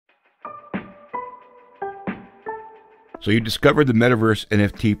So you discovered the metaverse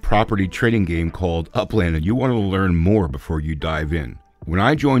NFT property trading game called Upland, and you want to learn more before you dive in. When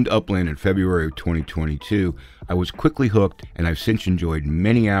I joined Upland in February of 2022, I was quickly hooked, and I've since enjoyed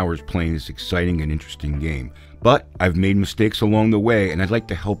many hours playing this exciting and interesting game. But I've made mistakes along the way, and I'd like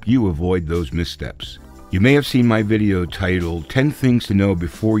to help you avoid those missteps. You may have seen my video titled 10 Things to Know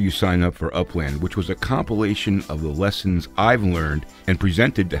Before You Sign Up for Upland, which was a compilation of the lessons I've learned and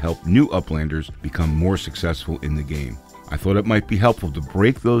presented to help new Uplanders become more successful in the game. I thought it might be helpful to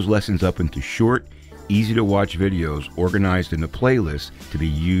break those lessons up into short, easy to watch videos organized in a playlist to be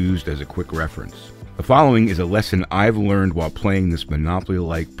used as a quick reference. The following is a lesson I've learned while playing this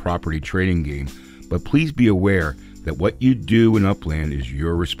Monopoly-like property trading game, but please be aware that what you do in Upland is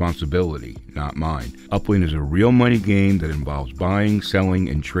your responsibility, not mine. Upland is a real money game that involves buying, selling,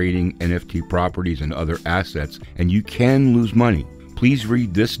 and trading NFT properties and other assets, and you can lose money. Please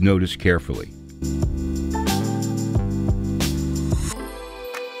read this notice carefully.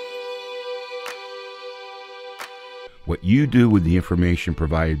 What you do with the information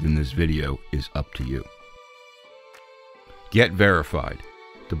provided in this video is up to you. Get verified.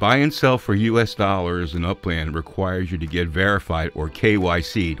 To buy and sell for US dollars in Upland requires you to get verified, or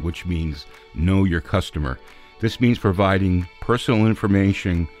KYC'd, which means know your customer. This means providing personal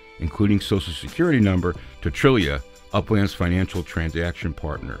information, including social security number, to Trillia, Upland's financial transaction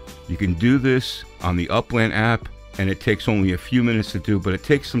partner. You can do this on the Upland app, and it takes only a few minutes to do, but it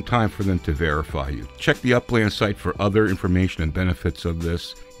takes some time for them to verify you. Check the Upland site for other information and benefits of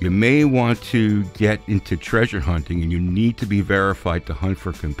this. You may want to get into treasure hunting, and you need to be verified to hunt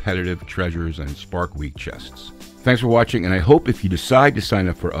for competitive treasures and Spark Week chests. Thanks for watching, and I hope if you decide to sign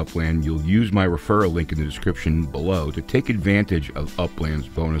up for Upland, you'll use my referral link in the description below to take advantage of Upland's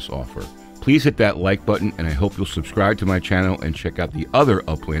bonus offer. Please hit that like button, and I hope you'll subscribe to my channel and check out the other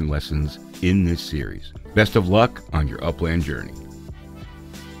Upland lessons in this series. Best of luck on your Upland journey.